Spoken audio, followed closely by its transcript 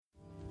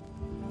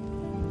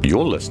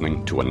You're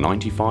listening to a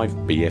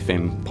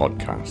 95BFM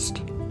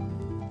podcast.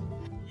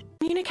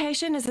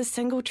 Communication is a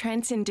single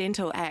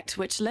transcendental act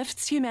which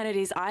lifts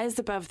humanity's eyes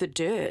above the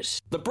dirt.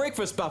 The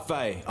Breakfast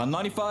Buffet on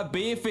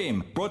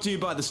 95BFM, brought to you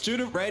by the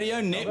Student Radio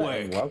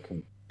Network.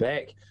 Welcome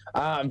back.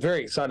 I'm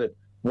very excited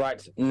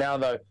right now,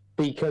 though,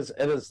 because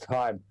it is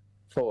time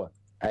for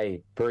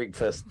a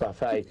breakfast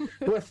buffet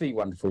with the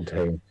wonderful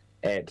team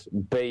at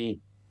BFM.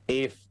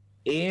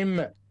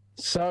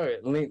 So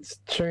let's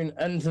tune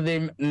into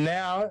them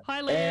now.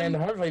 Hi, Liam. And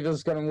hopefully this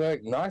is going to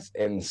work nice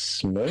and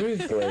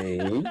smoothly.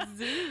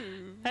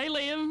 Hey,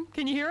 Liam,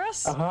 can you hear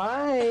us?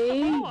 Hi.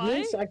 Hi.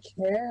 Yes, I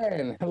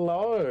can.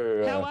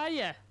 Hello. How are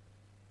you?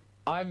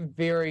 I'm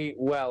very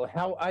well.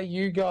 How are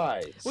you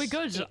guys? We're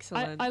good.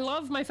 Excellent. I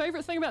love, my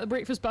favourite thing about the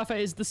breakfast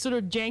buffet is the sort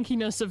of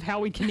jankiness of how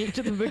we connect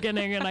at the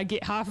beginning, and I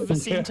get half of a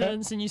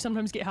sentence and you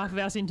sometimes get half of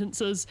our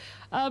sentences.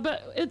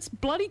 But it's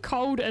bloody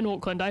cold in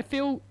Auckland. I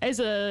feel, as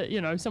a,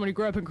 someone who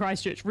grew up in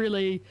Christchurch,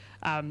 really,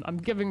 I'm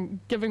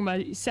giving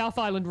my South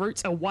Island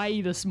roots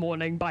away this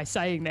morning by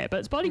saying that. But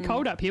it's bloody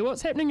cold up here.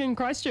 What's happening in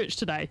Christchurch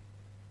today?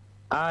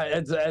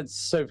 It's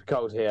super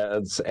cold here.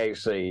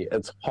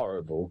 It's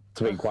horrible,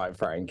 to be quite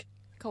frank.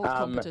 Cold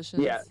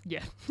competitions.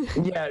 Yeah.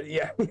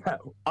 Yeah.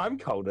 I'm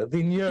colder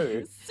than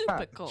you.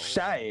 Super cold.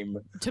 Shame.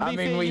 To be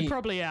fair, you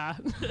probably are.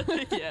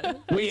 Yeah.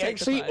 We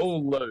actually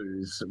all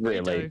lose,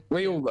 really.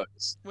 We all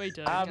lose. We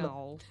do.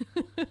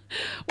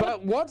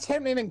 But what's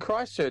happening in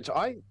Christchurch?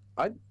 I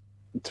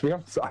to be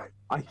honest,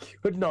 I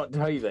could not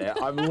tell you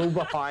that. I'm a little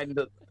behind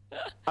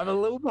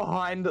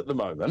at the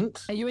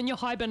moment. Are you in your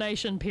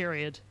hibernation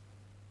period?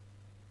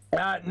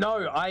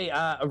 No,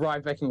 I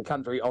arrived back in the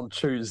country on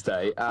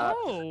Tuesday.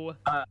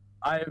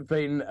 I have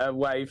been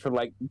away for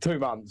like 2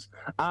 months.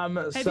 Have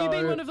you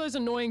been one of those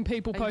annoying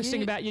people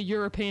posting about your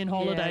European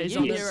holidays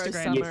on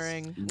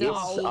Instagram?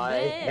 Yes, I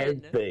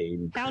have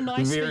been. How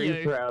nice very for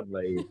you.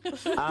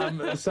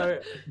 Proudly. So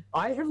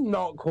I have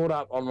not caught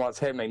up on what's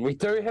happening. We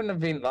do have an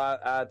event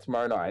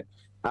tomorrow night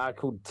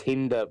called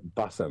Tender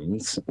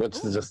Buttons,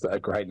 which is just a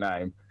great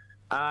name.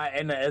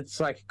 And it's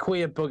like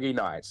queer boogie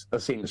night,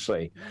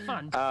 essentially.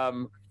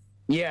 Fun.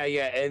 Yeah,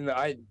 and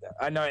I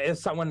know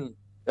as someone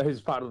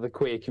who's part of the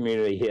queer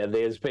community here,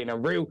 there's been a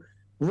real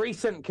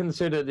recent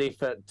concerted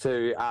effort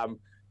to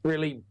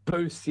really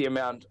boost the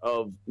amount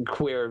of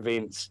queer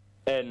events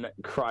in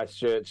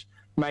Christchurch,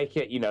 make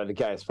it, the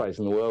gayest place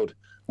in the world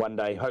one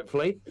day,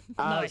 hopefully.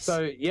 Nice.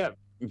 So, yeah,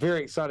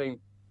 very exciting.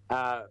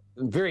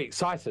 Very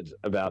excited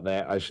about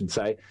that, I should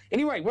say.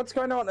 Anyway, what's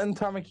going on in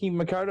Tamaki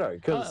Makaurau?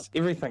 Because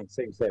everything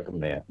seems to happen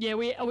there. Yeah,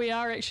 we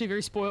are actually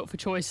very spoilt for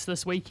choice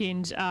this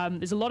weekend.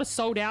 There's a lot of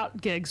sold out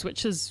gigs,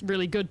 which is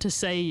really good to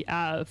see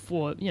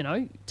for,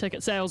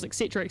 ticket sales,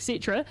 etc.,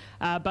 etc.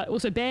 But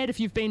also bad if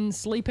you've been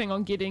sleeping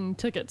on getting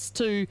tickets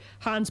to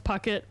Hans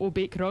Puckett or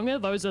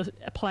Whakarongo. Those are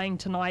playing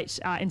tonight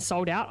and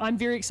sold out. I'm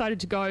very excited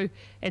to go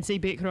and see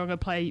Whakarongo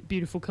play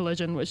Beautiful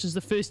Collision, which is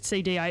the first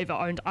CD I ever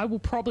owned. I will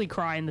probably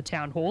cry in the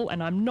town hall,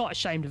 and I'm not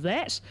ashamed of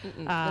that.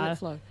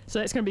 So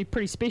that's going to be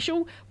pretty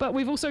special. But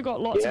we've also got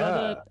lots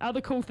of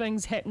other cool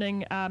things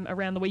happening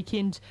around the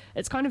weekend.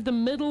 It's kind of the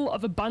middle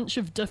of a bunch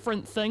of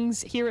different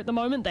things here at the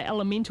moment. The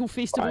Elemental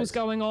Festival is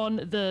going on.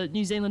 The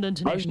New Zealand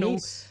International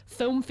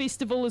Film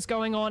Festival is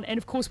going on. And,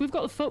 of course, we've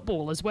got the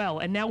football as well.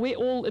 And now we're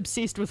all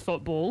obsessed with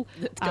football.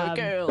 Let's go,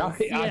 girls.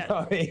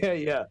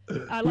 Yeah.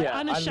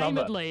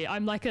 Unashamedly,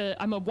 I'm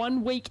a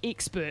 1 week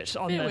expert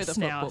on this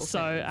now.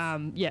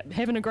 So,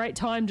 having a great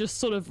time just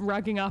sort of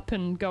rugging up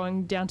and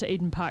going down to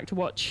Eden Park to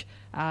watch,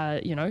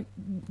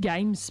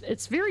 games.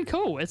 It's very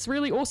cool. It's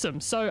really awesome.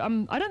 So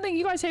I don't think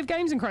you guys have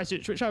games in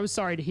Christchurch, which I was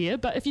sorry to hear.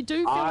 But if you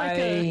do feel like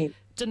a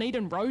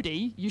Dunedin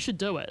roadie, you should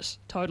do it.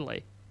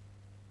 Totally.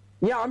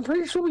 Yeah, I'm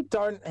pretty sure we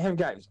don't have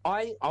games.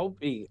 I'll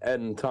be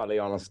entirely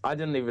honest. I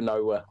didn't even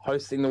know we're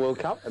hosting the World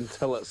Cup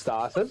until it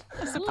started.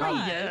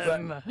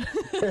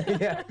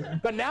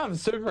 But now I'm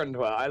super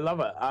into it. I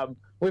love it.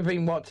 We've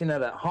been watching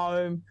it at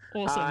home.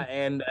 Awesome.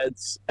 And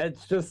it's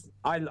just,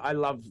 I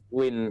love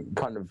when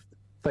kind of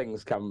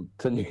things come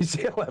to New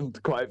Zealand,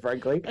 quite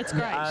frankly. It's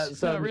great.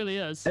 No, it really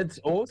is. It's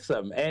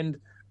awesome. And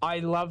I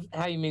love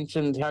how you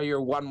mentioned how you're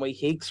a 1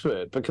 week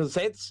expert, because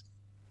that's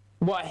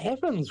what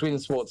happens when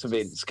sports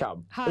events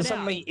come.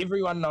 Suddenly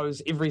everyone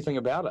knows everything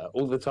about it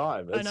all the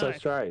time. It's so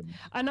strange.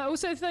 And I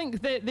also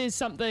think that there's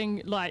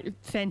something like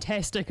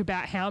fantastic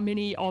about how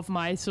many of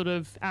my sort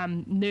of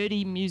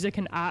nerdy music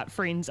and art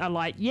friends are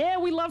like, yeah,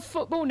 we love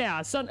football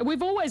now. So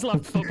we've always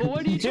loved football.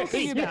 What are you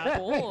talking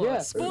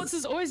about? Sports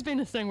has always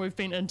been a thing we've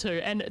been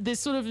into. And there's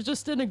sort of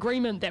just an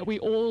agreement that we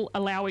all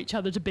allow each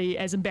other to be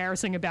as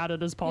embarrassing about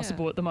it as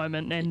possible at the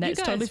moment. And that's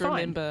totally fine. You guys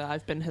remember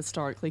I've been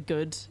historically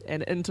good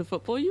and into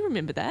football. You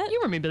remember that? You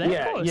remember that,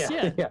 of course,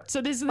 yeah.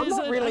 So there's I'm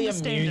not really a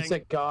understanding.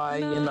 music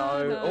guy,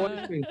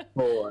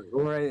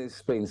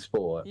 Always been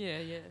sport.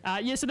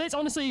 So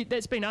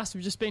that's been us.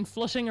 We've just been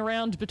flitting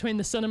around between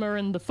the cinema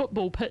and the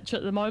football pitch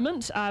at the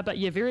moment. But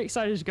very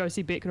excited to go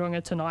see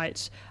Whakarongo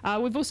tonight.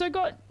 We've also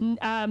got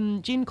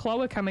Jen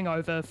Clower coming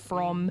over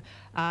from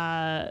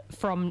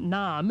from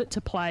Nam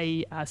to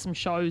play some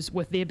shows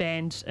with their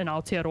band in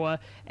Aotearoa,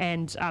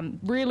 and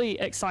really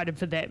excited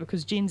for that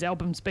because Jen's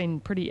album's been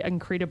pretty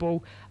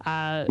incredible. They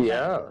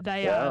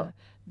are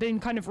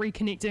been kind of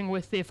reconnecting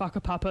with their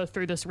whakapapa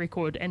through this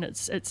record, and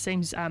it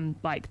seems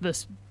like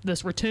this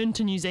return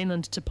to New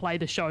Zealand to play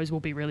the shows will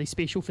be really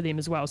special for them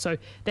as well. So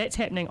that's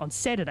happening on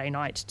Saturday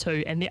night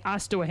too, and there are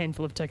still a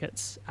handful of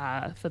tickets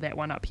for that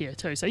one up here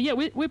too. So yeah,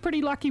 we're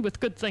pretty lucky with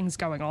good things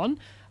going on.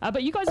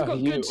 But you guys have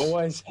got good... You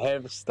always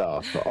have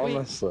stuff,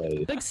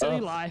 honestly. Big city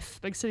life.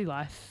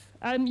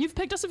 You've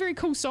picked us a very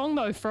cool song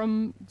though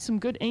from some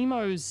good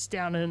emos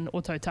down in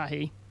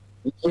Ōtautahi.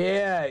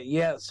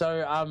 Yeah.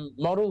 So,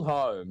 Model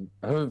Home,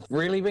 who've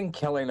really been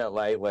killing it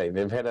lately,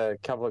 they've had a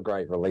couple of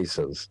great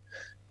releases,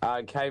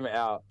 came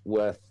out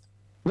with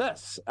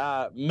this,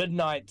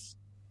 Midnight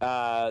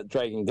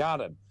Dragon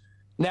Garden.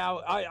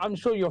 Now, I'm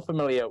sure you're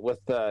familiar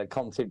with the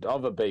concept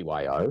of a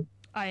BYO.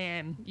 I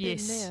am,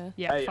 yes.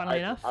 Yeah, funnily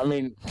enough. I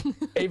mean,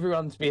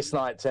 everyone's best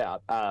nights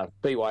out are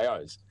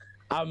BYOs.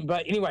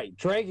 But anyway,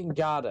 Dragon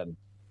Garden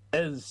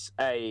is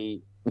a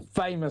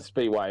famous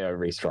BYO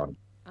restaurant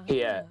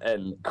here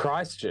in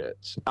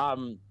Christchurch.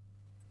 And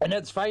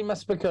it's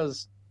famous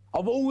because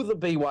of all the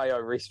BYO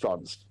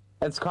restaurants,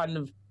 it's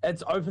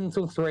open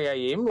till 3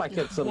 a.m. Like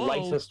it's the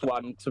latest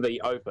one to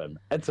be open.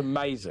 It's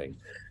amazing.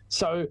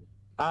 So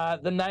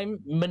the name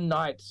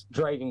Midnight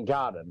Dragon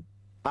Garden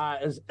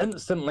is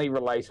instantly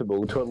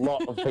relatable to a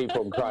lot of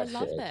people in Christchurch. I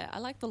love that. I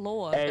like the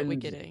lore that we're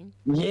getting.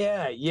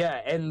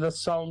 Yeah. And the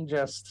song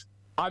it's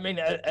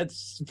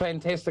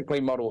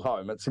fantastically Model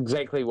Home. It's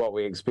exactly what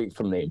we expect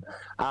from them.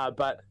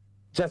 But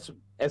just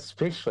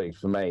especially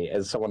for me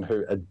as someone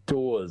who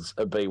adores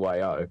a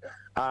BYO,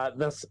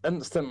 this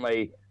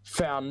instantly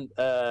found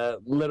a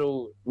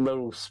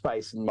little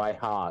space in my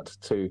heart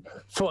to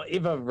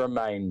forever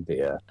remain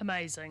there.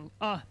 Amazing.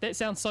 Oh, that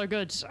sounds so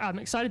good. I'm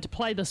excited to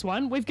play this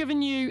one. We've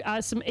given you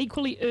some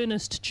equally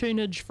earnest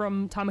tunage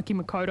from Tamaki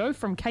Makoto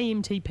from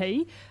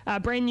KMTP, a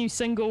brand new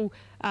single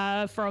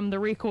from the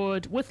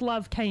record With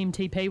Love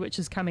KMTP, which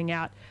is coming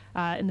out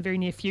in the very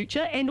near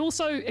future. And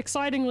also,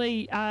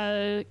 excitingly,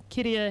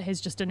 Keria has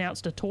just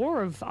announced a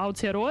tour of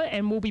Aotearoa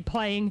and will be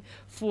playing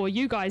for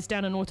you guys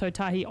down in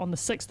Ōtautahi on the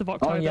 6th of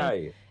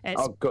October at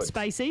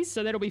Spacies,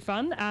 so that'll be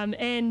fun.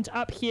 And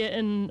up here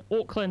in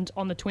Auckland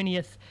on the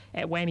 20th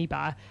at Whammy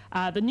Bar.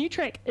 The new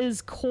track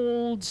is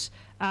called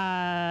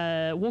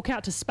Walk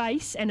Out to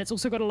Space, and it's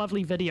also got a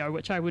lovely video,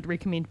 which I would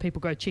recommend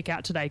people go check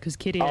out today because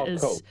Keria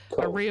is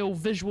a real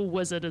visual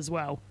wizard as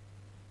well.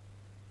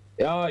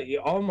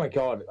 Oh my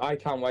God, I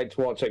can't wait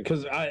to watch it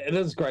because it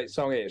is a great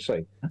song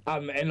actually.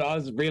 And I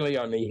was really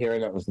only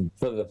hearing it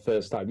for the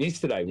first time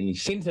yesterday when you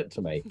sent it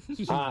to me.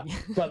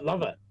 But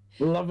love it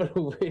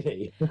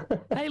already.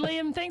 Hey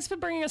Liam, thanks for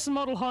bringing us a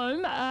model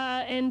home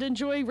and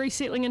enjoy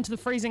resettling into the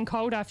freezing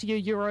cold after your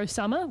Euro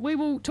summer. We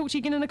will talk to you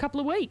again in a couple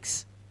of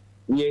weeks.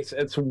 Yes,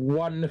 it's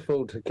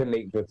wonderful to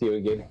connect with you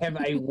again. Have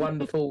a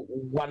wonderful,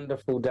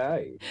 wonderful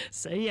day.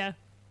 See ya.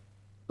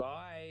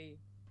 Bye.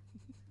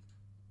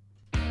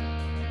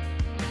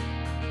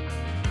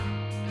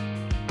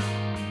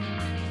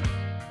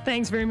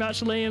 Thanks very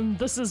much, Liam.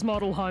 This is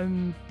Model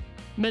Home,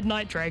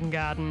 Midnight Dragon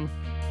Garden.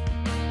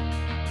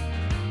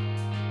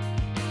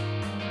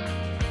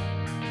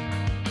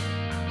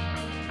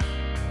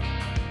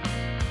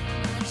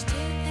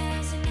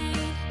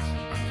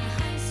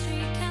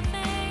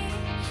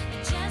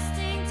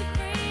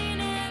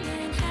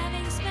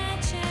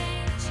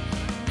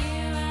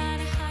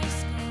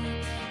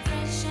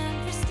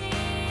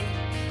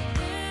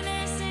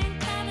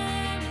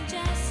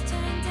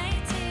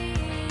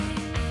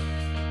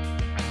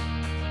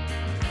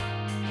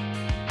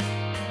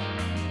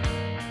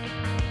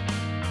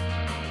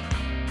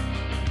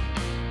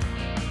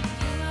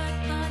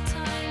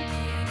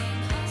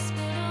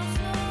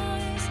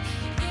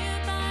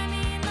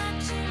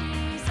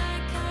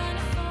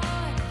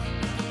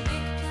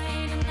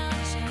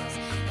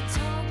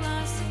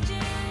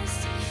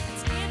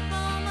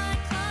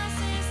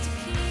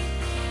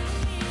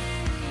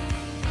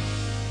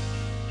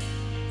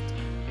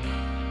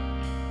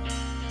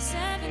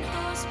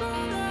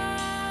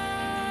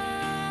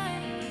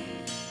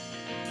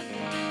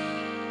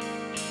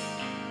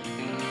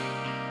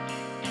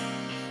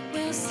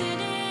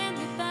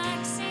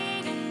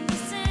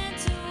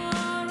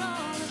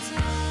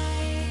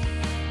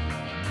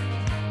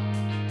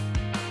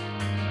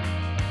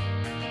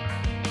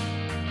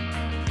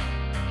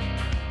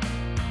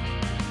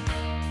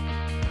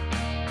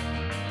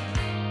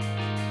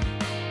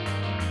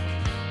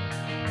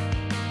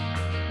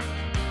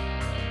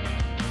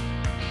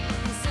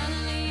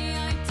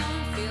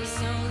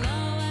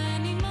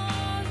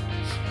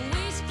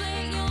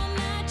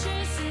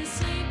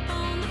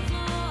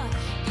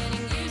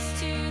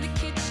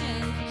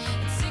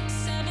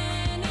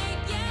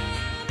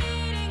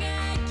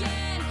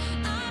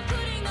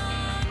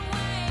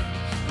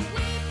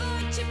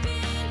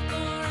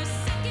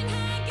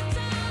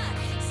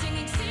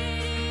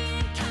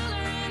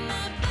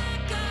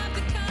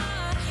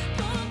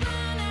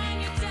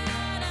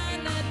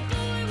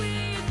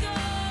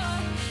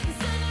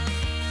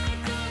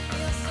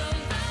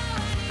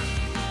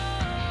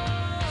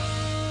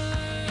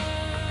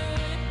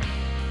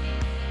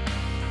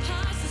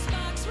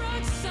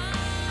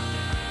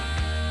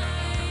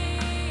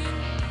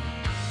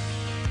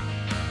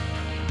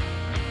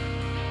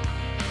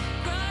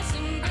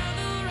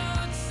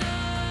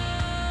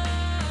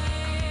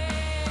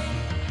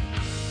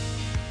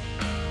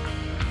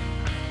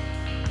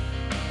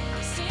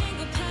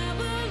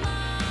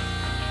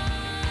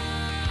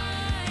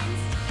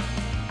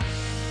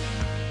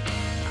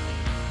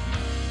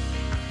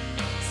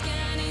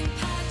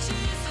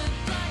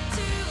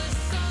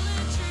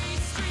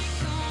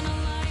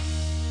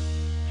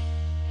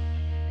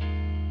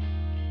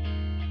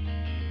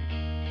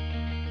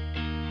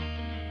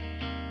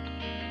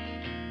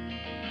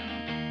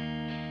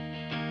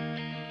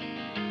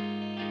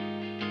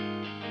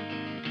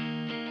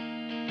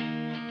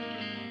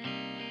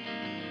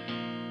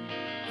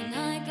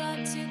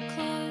 too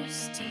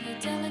close to your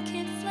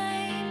delicate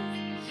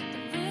flame. The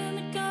room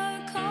would go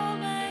cold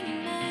when you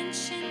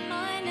mention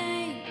my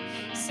name.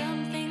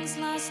 Some things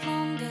last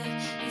longer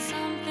and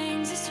some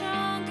things are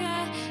stronger.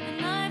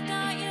 And I've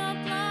got your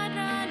blood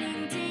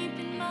running deep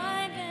in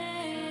my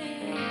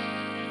veins.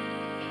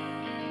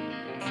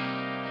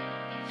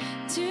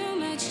 Too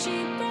much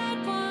cheap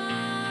red wine.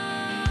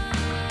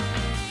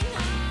 I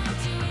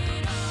do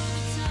it all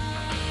the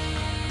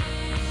time.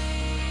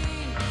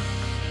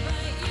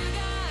 But you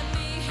got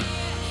me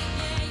here,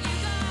 yeah, you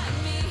got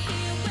me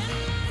here. When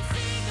my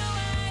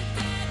cigarette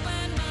dead,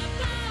 when my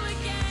power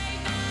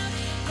gave out,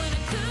 when I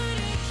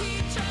couldn't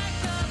keep track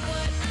of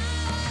what I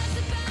was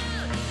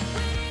about.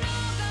 When it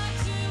all got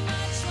too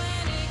much,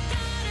 when it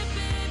got a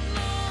bit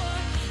more.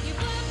 You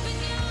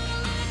opened your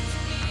life to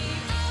me,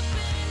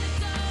 opened the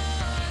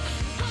door.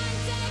 1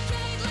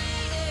 decade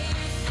later,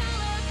 you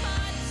fell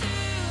apart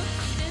too.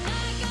 And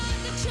I got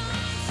the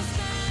chance to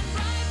stand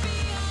right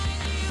behind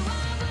you. I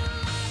will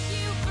love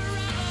you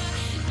forever,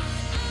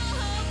 I'll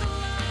hold the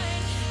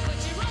line. Put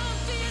your own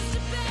fears to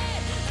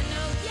bed, I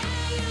know,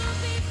 yeah, you'll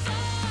be fine.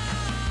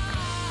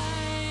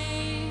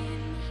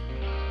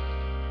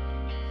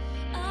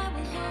 I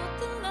will hold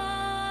the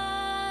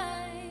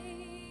line.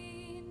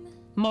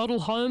 Model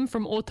Home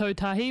from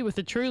Ōtautahi with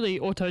a truly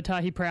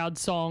Ōtautahi proud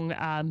song,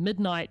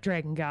 Midnight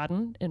Dragon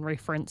Garden, in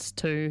reference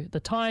to the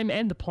time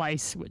and the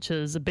place, which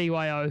is a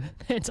BYO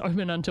that's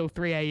open until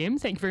 3 a.m.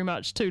 Thank you very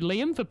much to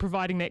Liam for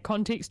providing that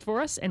context for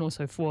us and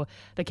also for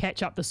the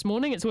catch up this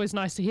morning. It's always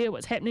nice to hear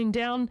what's happening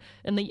down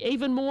in the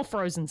even more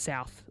frozen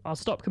south. I'll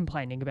stop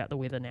complaining about the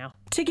weather now.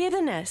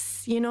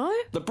 Togetherness, you know?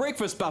 The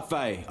Breakfast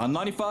Buffet on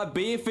 95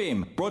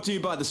 BFM, brought to you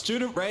by the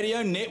Student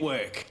Radio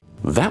Network.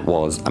 That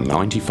was a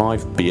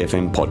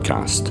 95BFM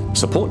podcast.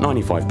 Support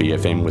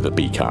 95BFM with a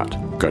B card.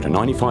 Go to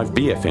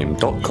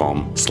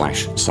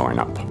 95bfm.com/sign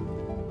up.